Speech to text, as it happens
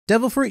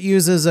Devil Fruit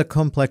users are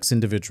complex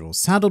individuals,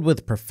 saddled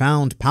with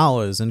profound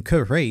powers and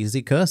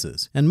crazy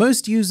curses. And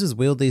most users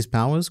wield these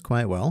powers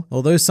quite well,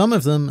 although some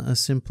of them are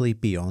simply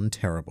beyond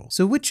terrible.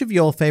 So which of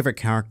your favorite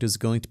characters are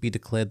going to be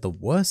declared the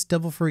worst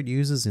Devil Fruit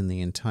users in the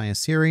entire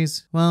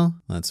series? Well,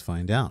 let's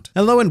find out.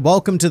 Hello and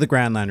welcome to the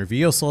Grand Line Review,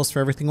 your source for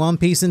everything One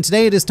Piece, and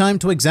today it is time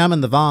to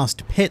examine the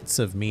vast pits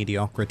of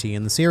mediocrity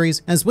in the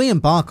series as we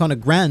embark on a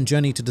grand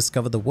journey to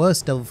discover the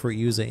worst Devil Fruit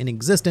user in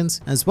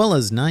existence, as well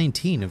as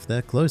 19 of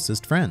their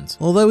closest friends.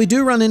 Although we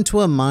do run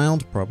into a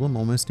mild problem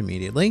almost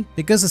immediately,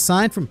 because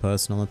aside from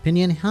personal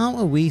opinion, how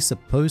are we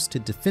supposed to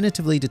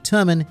definitively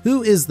determine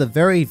who is the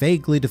very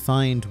vaguely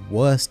defined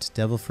worst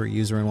Devil Fruit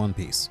user in One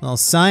Piece? Well,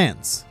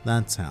 science,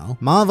 that's how.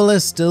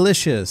 Marvelous,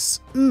 delicious,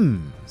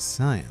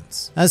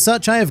 science. As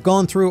such, I have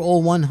gone through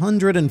all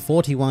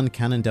 141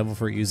 canon Devil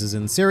Fruit users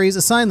in the series,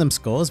 assigned them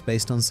scores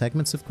based on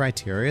segments of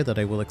criteria that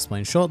I will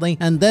explain shortly,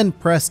 and then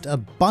pressed a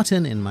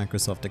button in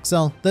Microsoft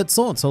Excel that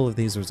sorts all of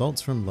these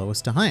results from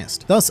lowest to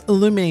highest, thus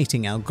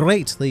illuminating our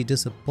greatly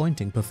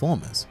disappointing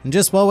performers. And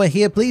just while we're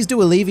here, please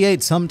do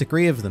alleviate some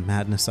degree of the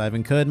madness I've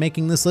incurred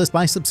making this list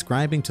by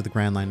subscribing to the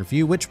Grand Line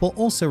Review, which will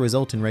also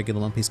result in regular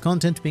One Piece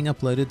content being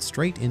uploaded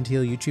straight into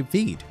your YouTube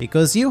feed.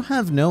 Because you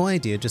have no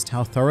idea just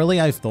how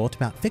thoroughly I've thought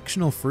about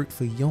fictional fruit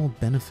for your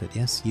benefit,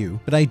 yes you.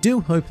 But I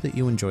do hope that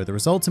you enjoy the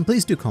results, and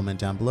please do comment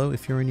down below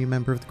if you're a new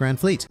member of the Grand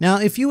Fleet. Now,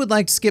 if you would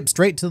like to skip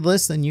straight to the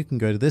list, then you can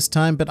go to this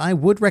time, but I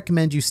would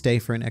recommend you stay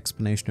for an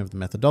explanation of the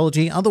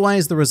methodology,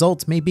 otherwise the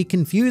results may be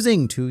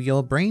confusing to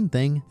your brain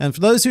thing. And for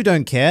those who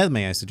don't care,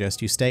 may I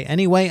suggest you stay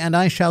anyway, and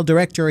I shall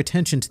direct your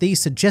attention to these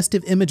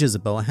suggestive images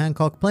of Boa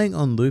Hancock playing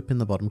on loop in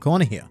the bottom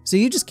corner here. So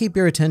you just keep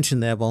your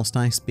attention there whilst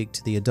I speak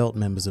to the adult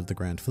members of the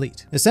Grand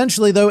Fleet.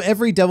 Essentially though,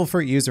 every Devil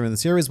Fruit user in the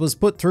series was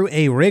put through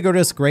a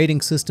rigorous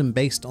grading system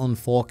based on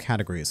 4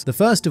 categories, the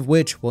first of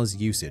which was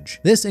usage.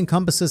 This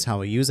encompasses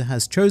how a user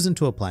has chosen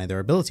to apply their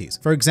abilities.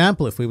 For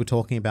example, if we were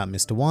talking about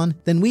Mr. One,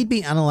 then we'd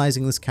be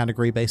analyzing this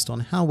category based on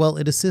how well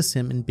it assists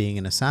him in being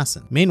an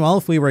assassin. Meanwhile,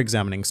 if we were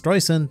examining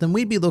Streusen, then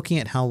we'd be looking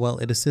at how well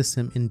it assists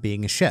him in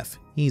being a chef.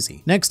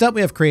 Easy. Next up, we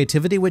have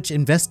creativity, which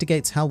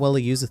investigates how well a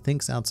user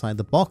thinks outside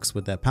the box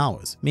with their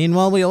powers.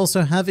 Meanwhile, we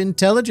also have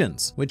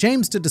intelligence, which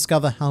aims to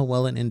discover how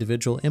well an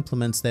individual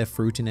implements their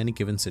fruit in any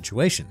given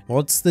situation.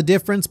 What's the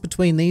difference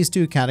between these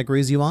two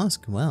categories, you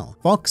ask? Well,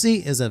 Foxy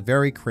is a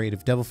very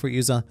creative Devil Fruit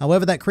user.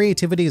 However, that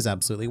creativity is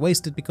absolutely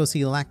wasted because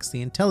he lacks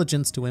the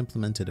intelligence to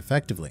implement it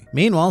effectively.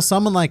 Meanwhile,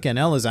 someone like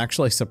NL is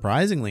actually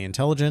surprisingly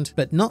intelligent,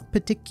 but not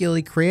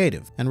particularly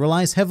creative, and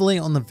relies heavily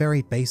on the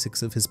very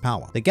basics of his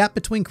power. The gap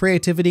between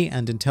creativity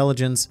and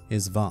intelligence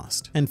is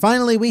vast. And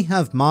finally, we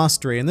have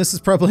mastery, and this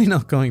is probably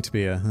not going to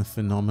be a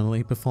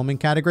phenomenally performing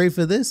category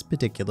for this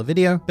particular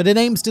video, but it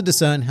aims to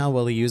discern how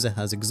well a user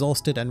has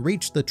exhausted and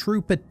reached the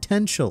true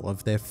potential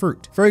of their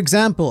fruit. For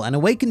example, an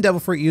awakened Devil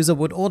Fruit user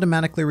would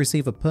automatically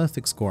receive a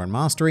perfect score in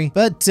mastery,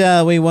 but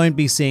we won't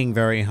be seeing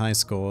very high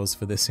scores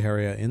for this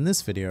area in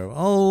this video.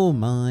 Oh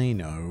my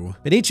no.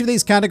 But each of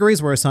these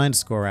categories were assigned a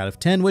score out of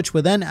 10, which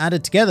were then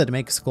added together to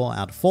make a score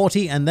out of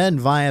 40, and then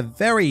via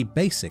very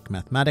basic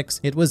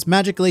mathematics, it was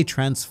magically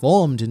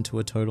transformed into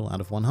a total out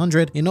of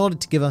 100 in order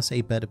to give us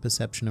a better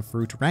perception of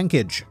fruit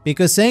rankage.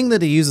 Because saying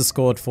that a user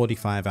scored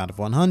 45 out of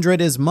 100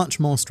 is much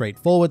more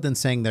straightforward than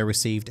saying they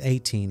received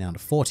 18 out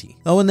of 40.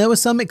 Oh, and there were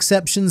some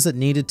exceptions that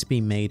needed to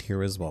be made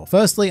here as well.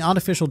 Firstly,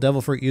 artificial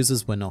Devil Fruit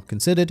users were not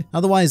considered,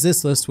 otherwise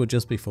this list would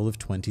just be full of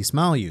 20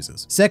 Smile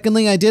users.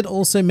 Secondly, I did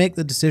also make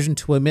the decision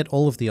to omit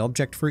all of the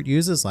Object Fruit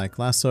users like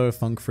Lasso,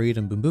 Funkfried,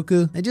 and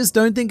Bumbuku. I just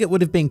don't think it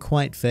would have been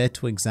quite fair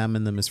to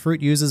examine them as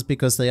fruit users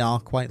because they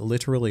are quite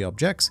literally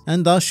objects,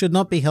 and thus should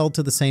not be held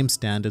to the same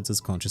standards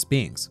as conscious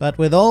beings. But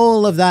with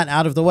all of that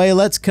out of the way,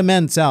 let's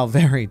commence our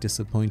very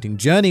disappointing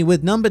journey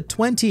with number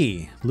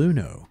 20,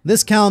 Bluno.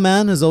 This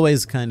cowman has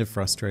always kind of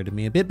frustrated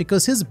me a bit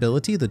because his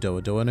ability, the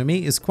Doa Doa no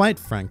Mi, is quite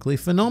frankly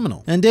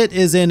phenomenal, and it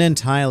is in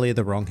entirely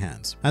the wrong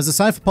hands. As a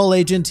Cypherpol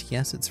agent,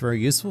 yes, it's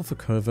very useful for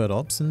covert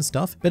ops and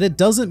stuff, but it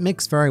doesn't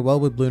mix very well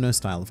with Bluno's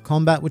style of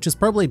combat, which is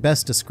probably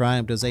best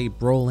described as a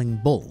brawling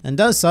bull, and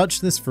as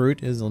such, this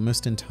fruit is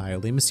almost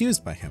entirely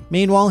misused by him.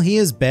 Meanwhile, he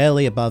is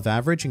barely above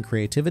average in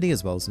creativity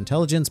as well as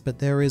intelligence, but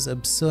there is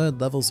absurd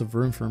levels of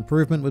room for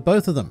improvement with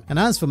both of them. And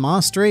as for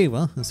mastery,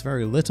 well, there's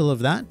very little of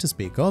that to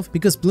speak of,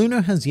 because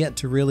Bluno has yet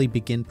to really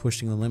begin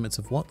pushing the limits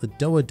of what the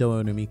Doa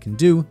Doa no Mi can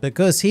do,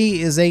 because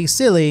he is a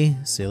silly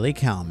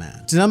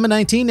cowman. To number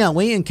 19 now,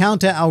 we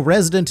encounter our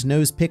resident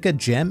nose picker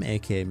Gem,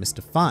 aka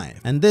Mr.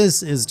 5, and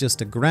this is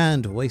just a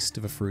grand waste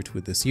of a fruit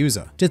with this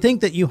user. To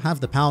think that you have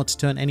the power to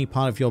turn any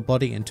part of your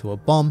body into a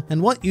bomb,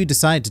 and what you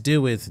decide to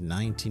do with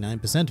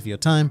 99% of your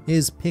time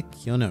is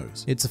pick your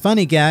nose. It's a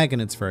funny gag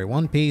and it's very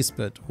One Piece,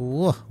 but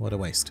what a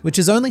waste. Which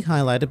is only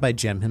highlighted by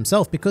Gem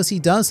himself because he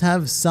does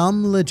have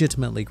some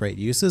legitimately great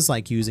uses,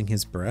 like using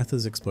his breath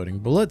as exploding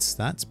bullets.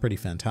 That's pretty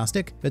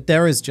fantastic, but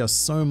there is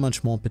just so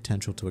much more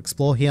potential to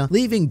explore here,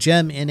 leaving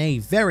Gem in a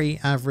very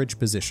average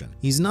position.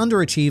 He's an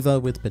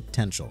underachiever with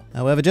potential.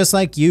 However, just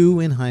like you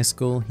in high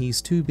school,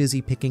 he's too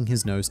busy picking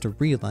his nose to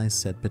realize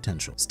said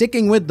potential.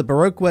 Sticking with the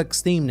Baroque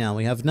Works theme now,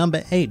 we have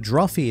number 8,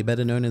 Drophy,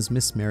 better known as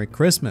Miss Merry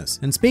Christmas.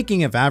 And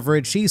speaking of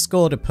average, she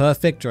scored a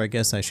perfect, or I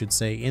guess I should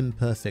say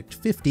imperfect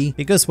 50,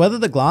 because whether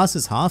the glass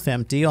is half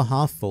empty or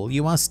half full,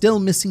 you are still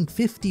missing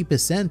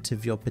 50%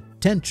 of your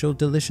potential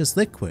delicious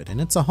liquid,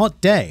 and it's a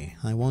hot day.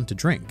 I want a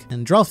drink,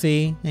 and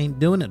Drophy ain't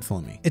doing it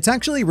for me. It's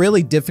actually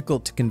really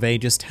difficult to convey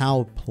just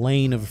how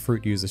plain of a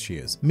fruit user she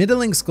is.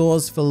 Middling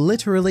scores for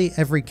literally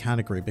every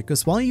category,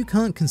 because while you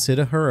can't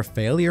consider her a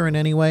failure in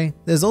any way,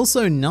 there's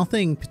also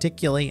nothing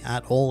particularly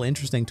at all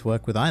interesting to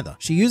work with either.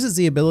 She uses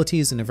the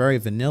abilities in a very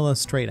vanilla,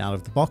 straight out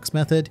of the box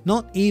method,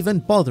 not even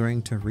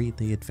bothering to read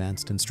the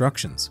advanced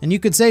instructions. And you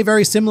could say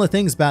very similar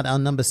things about our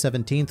number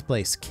 17th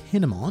place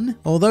Kinemon,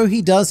 although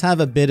he does have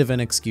a bit of an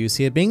excuse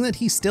here, being that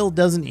he still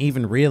doesn't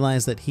even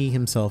realize that he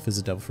himself is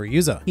a devil fruit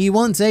user. He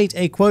once ate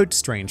a quote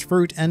strange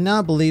fruit and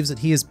now believes that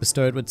he is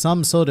bestowed with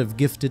some sort of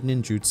gifted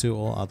ninjutsu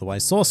or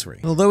otherwise sorcery.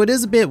 Although it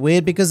is a bit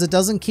weird because it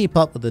doesn't keep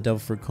up with the devil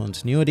fruit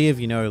continuity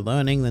of,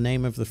 learning the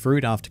name of the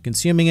fruit after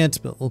consuming it,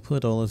 but we'll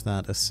put all of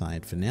that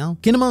aside for now.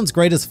 Kinemon's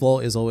greatest flaw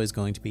is always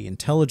going to be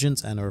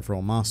intelligence and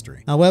overall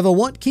mastery. However,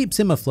 what keeps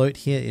him afloat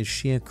here is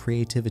sheer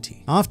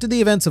creativity. After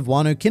the events of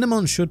Wano,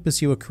 Kinemon should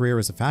pursue a career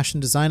as a fashion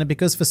designer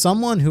because for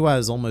someone who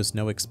has almost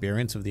no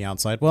experience of the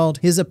outside world,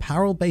 his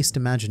apparel-based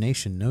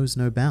imagination knows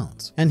no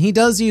bounds. And he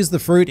does use the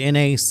fruit in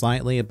a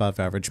slightly above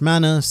average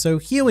manner, so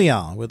here we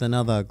are with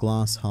another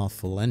glass half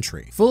full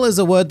entry. Full is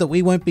a word that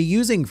we won't be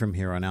using from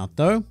here on out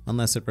though,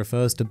 unless it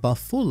refers to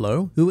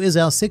Buffalo, who is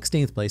our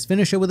 16th place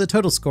finisher with a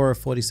total score of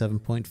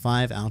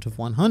 47.5 out of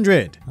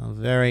 100.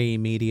 Very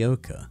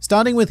mediocre.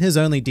 Starting with his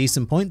only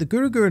decent point, the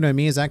Guru Guru no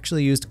Mi is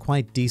actually used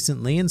quite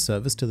decently in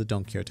service to the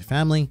Don Quixote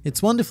family.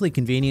 It's wonderfully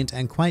convenient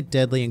and quite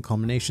deadly in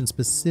combination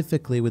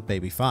specifically with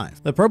Baby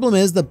 5. The problem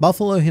is that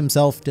Buffalo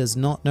himself does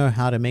not know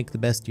how to make the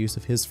best use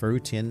of his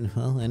fruit in,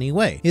 well, any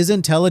way. His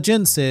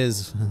intelligence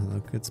is,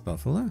 look, it's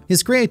Buffalo.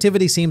 His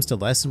creativity seems to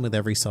lessen with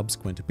every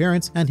subsequent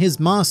appearance, and his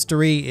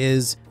mastery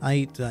is,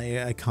 I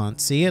can't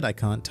see it, I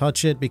can't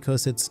touch it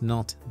because it's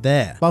not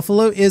there.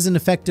 Buffalo is an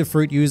effective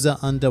fruit user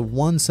under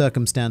one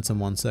circumstance and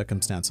one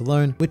circumstance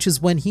alone, which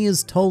is when he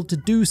is told to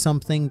do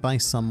something by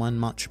someone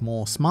much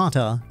more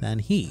smarter than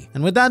he.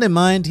 And with that in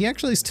mind, he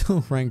actually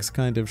still ranks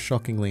kind of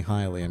shockingly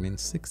highly. I mean,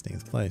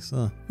 16th place.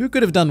 Who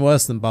could have done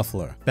worse than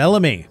Buffalo?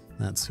 Bellamy.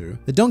 That's who.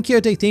 The Don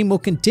Quixote theme will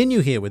continue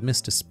here with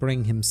Mr.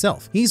 Spring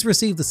himself. He's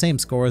received the same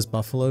score as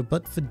Buffalo,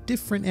 but for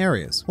different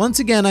areas. Once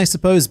again, I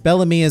suppose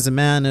Bellamy is a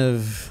man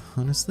of,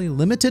 honestly,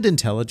 limited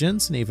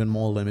intelligence and even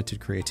more limited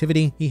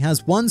creativity. He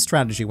has one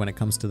strategy when it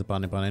comes to the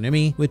Bane Bane no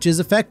Mi, which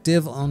is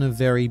effective on a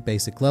very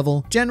basic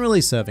level,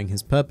 generally serving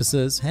his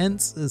purposes,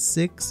 hence a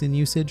 6 in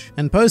usage.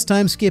 And post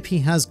time skip, he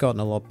has gotten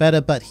a lot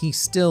better, but he's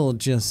still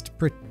just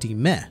pretty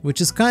meh,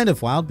 which is kind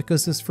of wild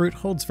because this fruit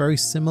holds very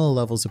similar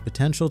levels of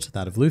potential to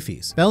that of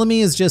Luffy's. Bellamy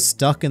is just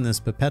stuck in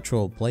this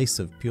perpetual place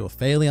of pure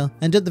failure,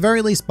 and at the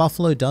very least,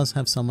 Buffalo does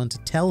have someone to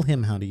tell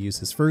him how to use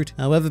his fruit.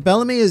 However,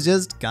 Bellamy is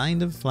just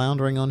kind of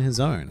floundering on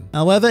his own.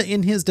 However,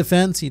 in his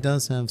defense, he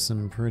does have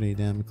some pretty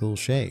damn cool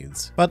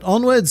shades. But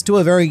onwards to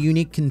a very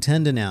unique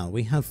contender now.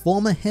 We have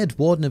former head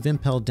warden of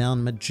Impel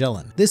Down,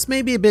 Magellan. This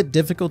may be a bit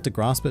difficult to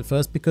grasp at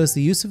first because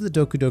the use of the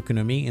Doku Doku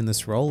no Mi in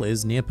this role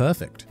is near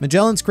perfect.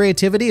 Magellan's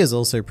creativity is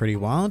also pretty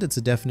wild. It's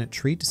a definite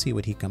treat to see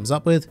what he comes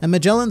up with, and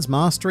Magellan's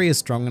mastery is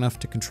strong enough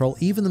to control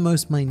even the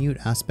most minute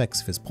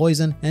aspects of his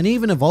poison and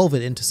even evolve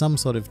it into some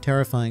sort of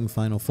terrifying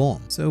final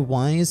form. So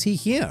why is he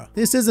here?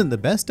 This isn't the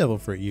best devil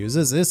fruit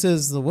users, this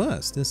is the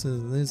worst.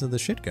 These are the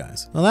shit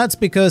guys. Well, that's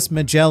because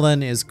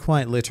Magellan is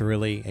quite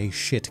literally a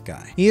shit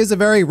guy. He is a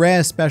very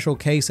rare special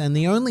case and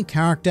the only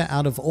character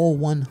out of all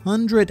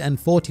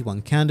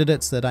 141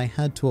 candidates that I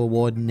had to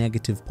award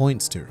negative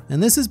points to.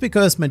 And this is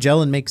because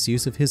Magellan makes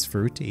use of his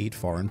fruit to eat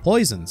foreign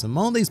poisons, and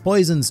while these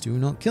poisons do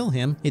not kill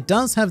him, it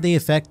does have the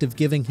effect of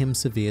giving him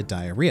severe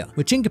diarrhea,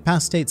 which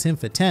incapacitates him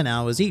for 10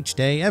 hours each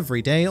day,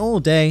 every day, all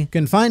day,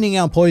 confining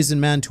our poison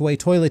man to a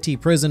toilety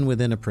prison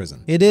within a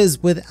prison. It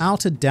is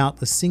without a doubt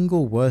the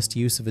single worst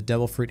use of a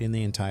devil fruit in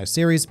the entire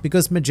series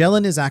because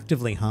Magellan is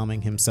actively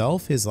harming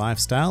himself, his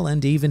lifestyle,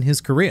 and even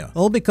his career,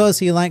 all because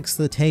he likes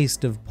the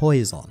taste of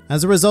poison.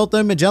 As a result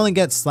though, Magellan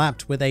gets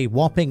slapped with a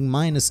whopping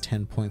minus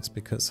 10 points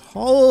because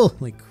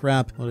holy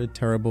crap, what a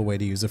terrible way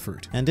to use a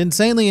fruit. And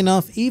insanely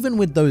enough, even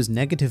with those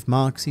negative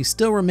marks, he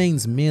still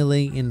remains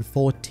merely in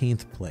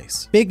 14th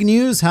place. Big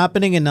news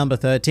happening in number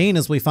 13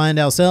 as we find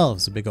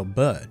ourselves a big old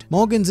bird.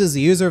 Morgans is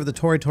the user of the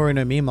Tori Tori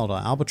no Mi model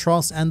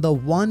Albatross, and the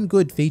one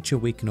good feature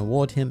we can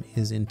award him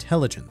is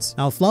intelligence.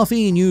 Our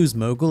fluffy news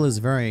mogul is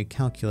a very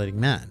calculating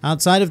man.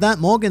 Outside of that,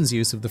 Morgan's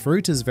use of the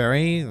fruit is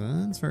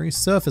it's very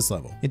surface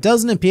level. It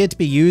doesn't appear to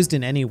be used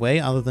in any way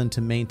other than to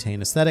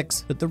maintain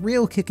aesthetics, but the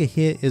real kicker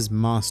here is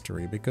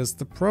mastery, because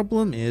the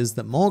problem is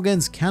that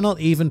Morgans cannot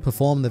even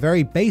perform the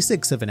very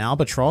basics of an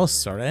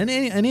albatross, or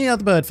any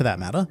other bird for that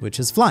matter, which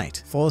is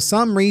flight. For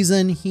some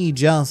reason, he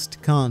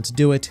just can't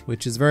do it,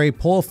 which is very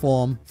poor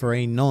form for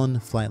a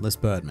non-flightless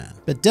birdman.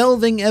 But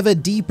delving ever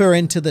deeper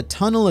into the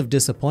tunnel of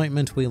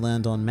disappointment, we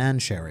land on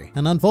Mancherry,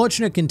 an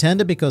unfortunate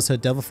contender because her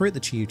devil fruit, the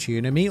Chiyu Chiyu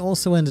no Mi,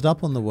 also ended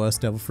up on the worst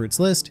devil fruits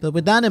list. But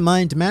with that in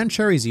mind,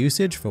 Mancherry's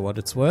usage, for what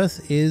it's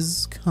worth,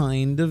 is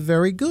kind of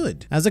very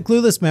good. As a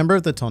clueless member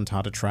of the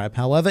Tontata tribe,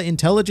 however,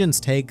 intelligence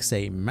takes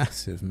a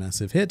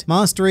massive hit.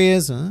 Mastery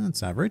is,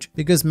 it's average,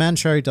 because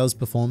Mancherry does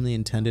perform the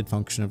intended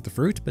function of the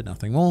fruit, but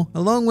nothing more,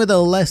 along with a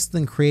less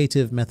than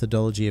creative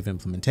methodology of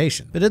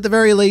implementation. But at the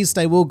very least,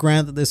 I will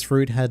grant that this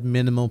fruit had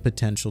minimal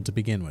potential to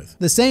begin with.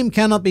 The same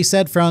cannot be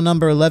said for our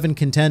number 11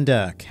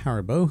 contender,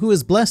 Caribou, who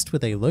is blessed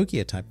with a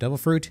Logia-type devil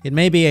fruit. It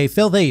may be a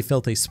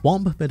filthy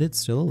swamp, but it's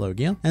still a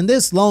Logia. And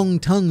this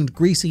long-tongued,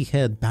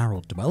 greasy-haired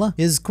barrel dweller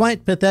is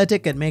quite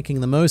pathetic at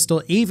making the most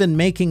or even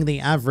making the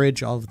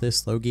average of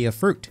this Logia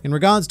fruit. In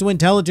regards to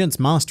intelligence,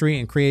 mastery,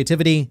 and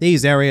creativity,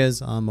 these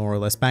areas are more or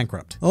less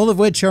bankrupt. All of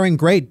which are in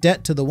great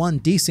debt to the one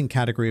decent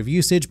category of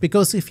usage,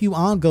 because if you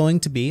are going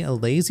to be a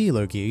lazy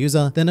Logia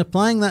user, then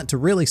applying that to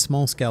really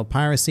small-scale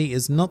piracy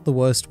is not the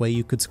worst way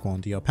you could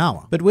squander your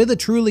power. But with a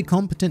truly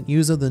competent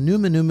user, the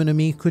Numa Numa no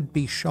Mi could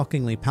be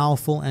shockingly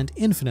powerful and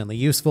infinitely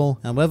useful.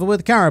 However,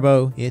 with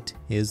Caribou, it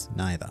is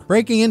neither.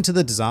 Breaking into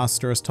the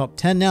disastrous top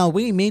 10 now,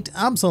 we meet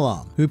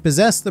Absalom, who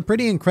possessed the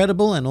pretty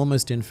incredible and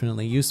almost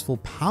infinitely useful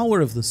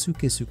power of the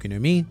Suke Suke no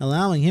Mi,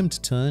 allowing him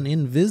to turn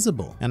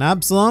invisible. And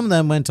Absalom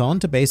then went on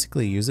to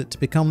basically use it to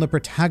become the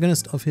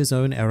protagonist of his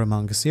own era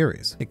manga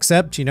series.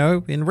 Except,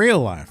 in real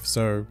life.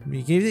 So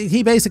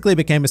he basically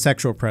became a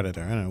sexual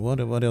predator. I don't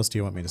know, what else do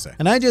you want me to say?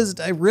 And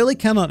I really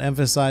cannot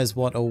emphasize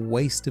what a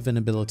waste of an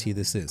ability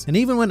this is. And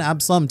even when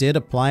Absalom did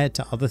apply it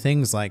to other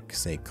things like,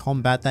 say,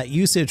 combat, that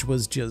usage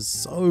was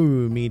just so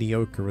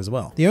mediocre as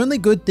well. The only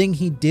good thing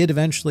he did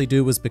eventually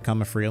do was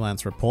become a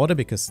freelance reporter,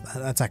 because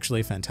that's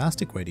actually a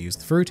fantastic way to use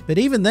the fruit. But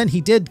even then,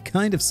 he did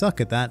kind of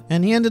suck at that,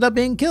 and he ended up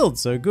being killed,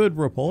 so good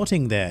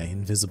reporting there,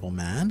 invisible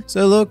man.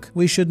 So look,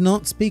 we should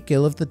not speak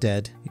ill of the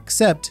dead,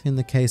 except in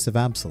the case of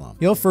Absalom.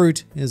 Your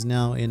fruit is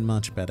now in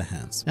much better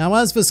hands. Now,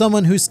 as for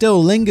someone who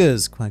still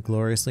lingers quite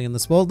gloriously in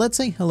this world, let's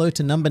say hello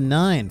to number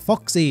 9,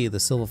 Foxy the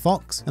Silver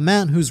Fox, a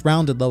man whose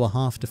rounded lower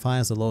half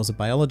defies the laws of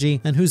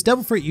biology, and whose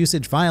devil fruit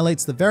usage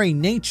violates the very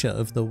nature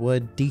of the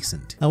word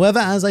decent. However,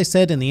 as I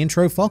said in the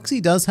intro,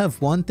 Foxy does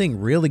have one thing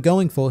really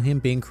going for him,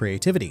 being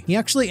creativity. He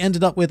actually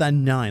ended up with a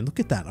 9. Look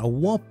at that, a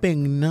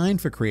whopping 9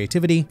 for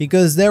creativity,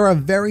 because there are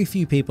very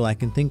few people I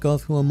can think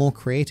of who are more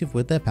creative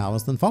with their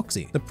powers than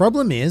Foxy. The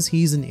problem is,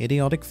 he's an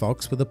idiotic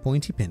fox with a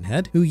pointy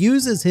pinhead who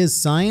uses his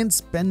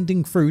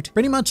science-bending fruit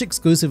pretty much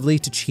exclusively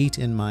to cheat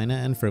in minor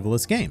and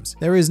frivolous games.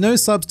 There is no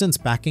substance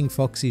backing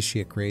Foxy's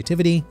sheer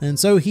creativity, and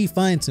so he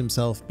finds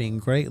himself being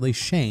greatly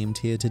shamed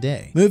here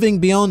today. Moving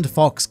beyond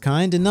fox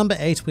kind, in number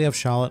 8 we have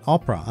Charlotte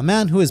Opera, a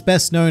man who is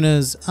best known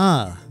as,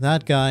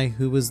 that guy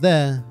who was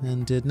there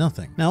and did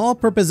nothing. Now,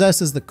 Opera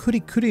possesses the Kuri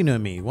Kuri no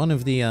Mi, one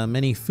of the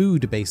many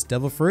food-based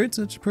devil fruits,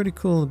 which is a pretty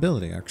cool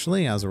ability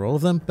actually, as are all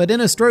of them. But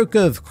in a stroke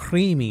of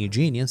creamy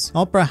genius,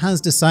 Opera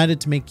has decided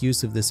to make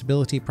use of this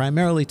ability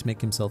primarily to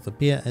make himself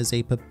appear as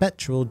a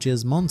perpetual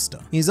jizz monster.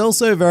 He's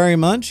also very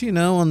much,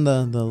 on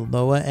the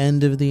lower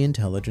end of the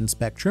intelligence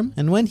spectrum,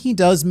 and when he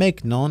does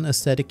make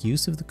non-aesthetic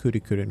use of the Kuri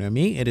Kuri no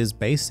Mi, it is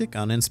basic,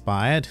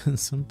 uninspired, and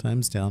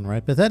sometimes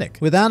downright pathetic.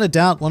 Without a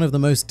doubt, one of the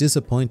most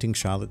disappointing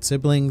Charlotte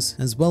siblings,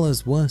 as well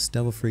as worst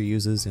devil fruit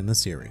users in the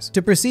series.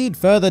 To proceed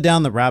further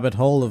down the rabbit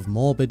hole of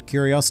morbid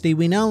curiosity,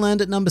 we now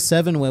land at number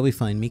 7, where we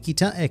find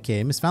Mikita,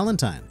 aka Miss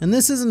Valentine. And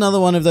this is another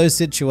one of those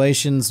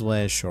situations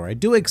where, sure, I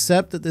do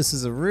accept that this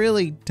is a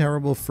really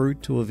terrible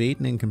fruit to have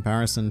eaten in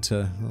comparison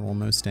to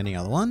almost any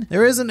other one.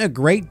 There isn't a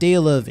great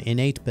deal of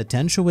innate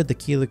potential with the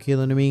Kilo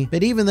Kilo no Mi,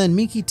 but even then,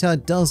 Mikita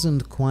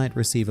doesn't quite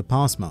receive a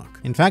pass mark.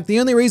 In fact, the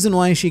only reason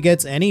why she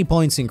gets any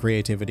points in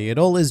creativity at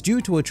all is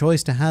due to a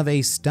choice to have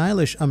a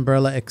stylish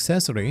umbrella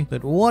accessory,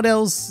 but what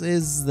else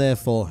is there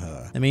for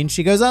her? I mean,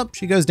 she goes up,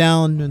 she goes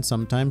down, and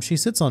sometimes she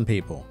sits on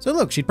people. So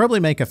look, she'd probably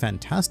make a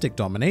fantastic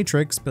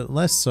dominatrix, but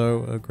less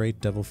so a great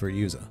devil fruit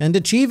user. And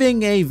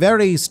achieving a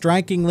very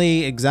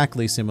strikingly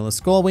exactly similar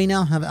score, we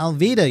now have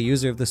Alvida,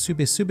 user of the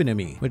Sube Sube no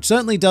Mi, which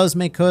certainly does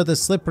make her the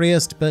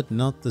slipperiest, but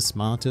not the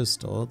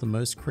smartest or the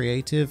most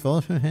creative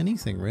or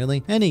anything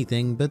really.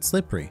 Anything but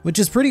slippery. Which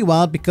is pretty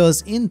wild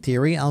because in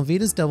theory,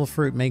 Alvida's devil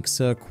fruit makes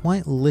her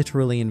quite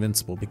literally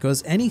invincible,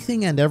 because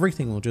anything and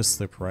everything will just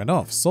slip right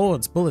off.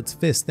 Swords, bullets,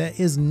 fists, there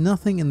is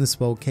nothing in this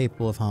world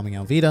capable of harming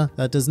Alvida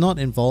that does not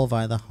involve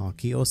either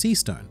Haki or Sea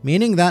Stone.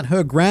 Meaning that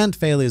her grand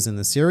failures in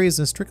the series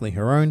are strictly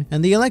her own,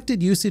 and the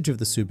elected usage of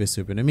the Sube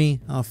Sube no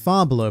Mi are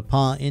far below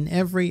par in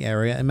every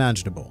area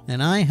imaginable.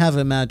 And I have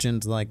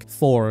imagined like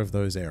 4 of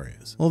those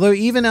areas. Although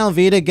even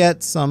Alvida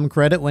gets some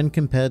credit when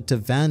compared to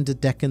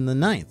Vanderdecken the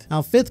Ninth.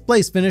 Our 5th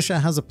place finisher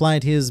has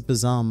applied his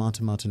bizarre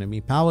Mata no Mi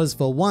powers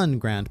for one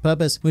grand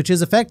purpose, which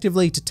is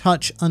effectively to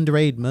touch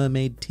underage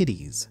mermaid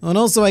titties. And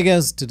also, I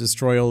guess, to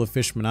destroy all of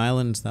Fishman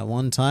Island that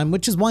one time,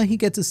 which is why he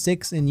gets a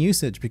 6 in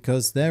usage,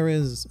 because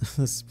there's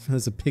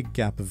a big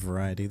gap of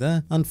variety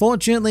there.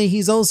 Unfortunately,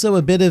 he's also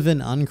a bit of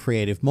an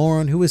uncreative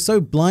moron who is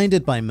so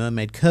blinded by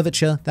mermaid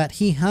curvature that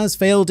he has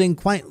failed in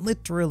quite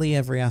literally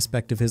every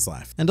aspect of his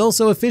life. And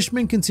also, a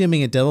fishman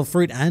consuming a devil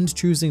fruit and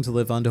choosing to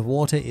live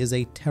underwater is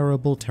a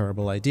terrible,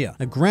 terrible idea.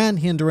 A grand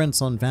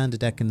hindrance on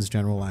Vanderdecken's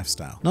general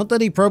lifestyle. Not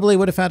that he probably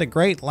would have had a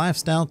great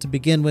lifestyle to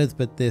begin with,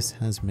 but this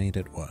has made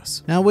it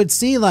worse. Now, with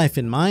sea life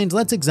in mind,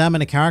 let's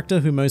examine a character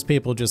who most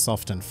people just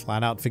often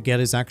flat out forget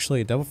is actually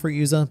a devil fruit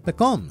user,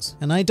 Becomes.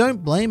 And I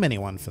don't blame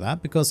anyone for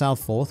that, because our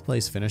 4th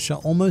place finisher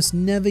almost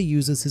never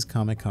uses his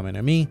Kame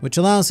no Mi, which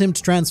allows him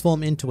to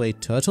transform into a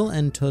turtle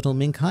and turtle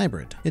mink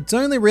hybrid. It's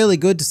only really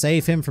good to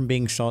save him from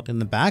being shot in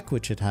the back,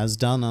 which it has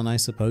done on, I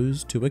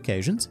suppose, 2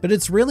 occasions, but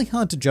it's really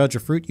hard to judge a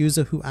fruit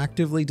user who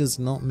actively does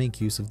not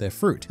make use of their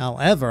fruit.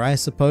 However, I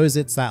suppose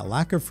it's that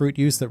lack of fruit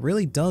use that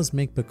really does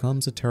make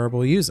Becomes a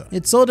terrible user.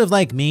 It's sort of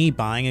like me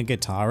buying a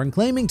guitar and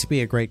claiming to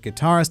be a great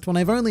guitarist when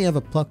I've only ever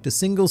plucked a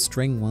single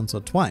string once or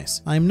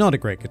twice. I'm not a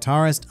great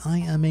guitarist, I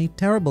am a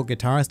terrible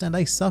guitarist, and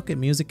I suck at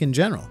music in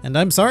general. And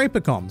I'm sorry,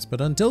 Becomes,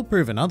 but until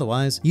proven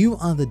otherwise, you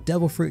are the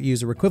devil fruit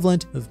user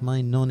equivalent of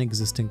my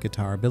non-existent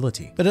guitar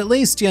ability. But at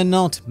least you're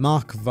not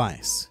Mark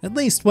Weiss. At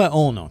least we're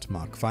all not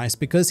Mark Weiss,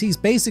 because he's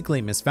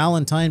basically Miss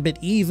Valentine, but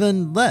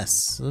even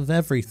less of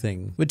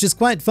everything. Which is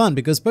quite fun,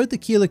 because both the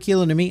Kilo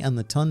Kilo no Mi and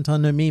the Ton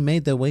Ton no Mi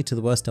made their way to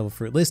the worst devil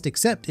fruit list,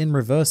 except in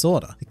reverse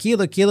order. The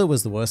Kilo Kilo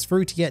was the worst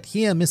fruit, yet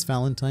here Miss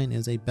Valentine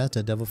is a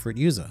better devil fruit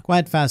user.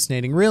 Quite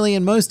fascinating really,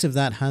 and most of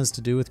that has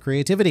to do with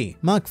creativity.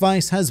 Mark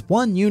Weiss has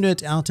 1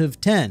 unit out of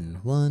 10.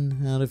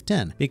 1 out of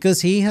 10.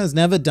 Because he has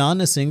never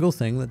done a single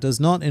thing that does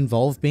not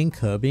involve being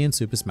Kirby in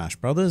Super Smash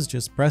Bros.,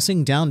 just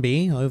pressing down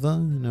B over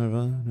and over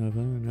and over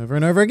and over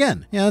and over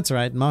again. Yeah, that's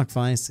right, Mark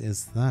Weiss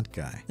is that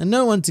guy. And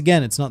no, once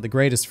again, it's not the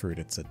greatest fruit,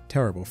 it's a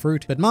terrible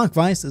fruit, but Mark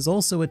Weiss is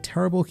also a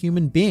terrible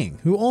human being,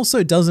 who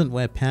also doesn't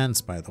wear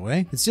pants, by the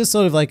way. It's just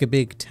sort of like a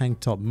big tank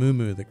top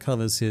muumuu that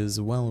covers his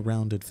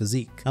well-rounded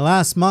physique.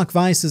 Alas, Mark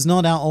Weiss is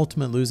not our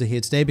ultimate loser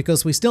here today,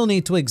 because we still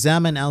need to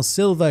examine our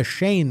silver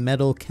Shane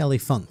medal Kelly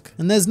Funk.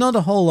 And there's not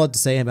a whole lot to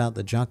say about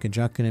the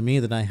Jaka no Mi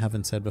that I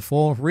haven't said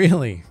before.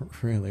 Really,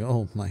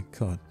 oh my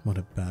god, what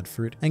a bad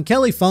fruit. And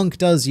Kelly Funk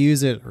does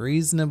use it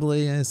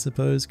reasonably, I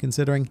suppose,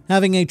 considering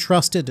having a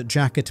trusted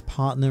jacket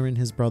partner in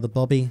his brother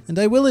Bobby. And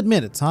I will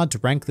admit, it's hard to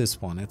rank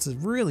this one. It's a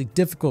really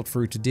difficult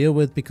fruit to deal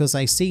with, because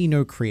I see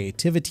no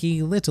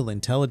creativity, little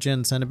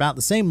intelligence, and about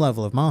the same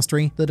level of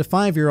mastery that a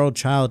 5-year-old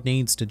child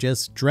needs to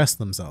just dress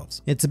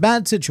themselves. It's a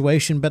bad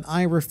situation, but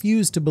I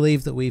refuse to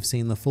believe that we've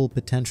seen the full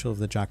potential of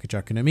the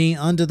Jaka no Mi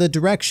under the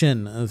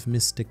direction of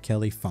Mr.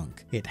 Kelly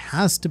Funk. It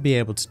has to be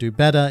able to do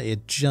better,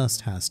 it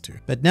just has to.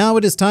 But now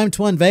it is time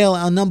to unveil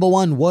our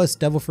 #1 worst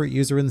devil fruit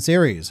user in the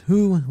series.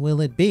 Who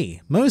will it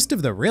be? Most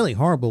of the really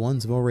horrible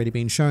ones have already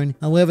been shown,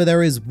 however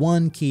there is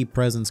one key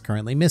presence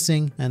currently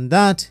missing, and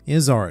that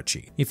is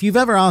Orochi. If you've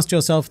ever asked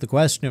yourself the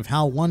question of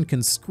how one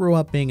can screw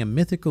up being a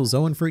mythical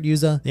Zoan fruit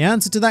user, the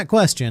answer to that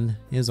question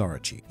is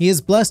Orochi. He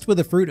is blessed with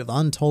a fruit of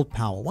untold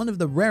power, one of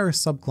the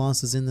rarest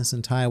subclasses in this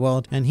entire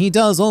world, and he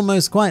does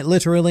almost quite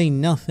literally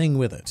nothing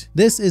with it.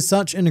 This is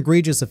such an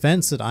egregious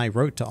offense that I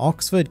wrote to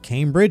Oxford,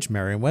 Cambridge,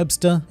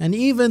 Merriam-Webster, and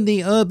even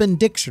the Urban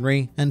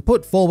Dictionary, and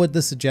put forward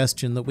the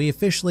suggestion that we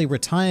officially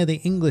retire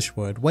the English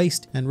word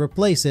waste and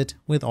replace it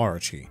with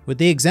Orochi, with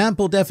the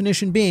example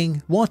definition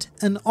being, what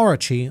an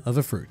Orochi of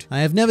a fruit. I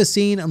have never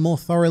seen a more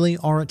thoroughly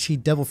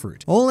Orochi devil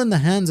fruit, all in the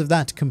hands of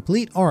that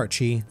complete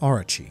Orochi.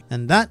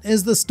 And that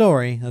is the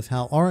story of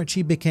how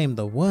Orochi became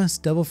the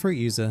worst devil fruit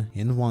user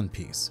in One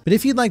Piece. But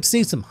if you'd like to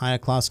see some higher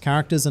class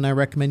characters, then I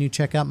recommend you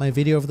check out my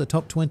video of the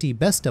top 20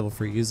 best devil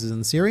fruit users in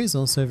the series,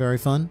 also very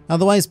fun.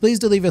 Otherwise, please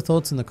do leave your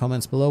thoughts in the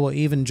comments below, or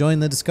even join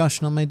the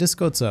discussion on my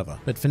Discord server.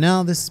 But for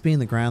now, this has been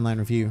the Grand Line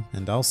Review,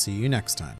 and I'll see you next time.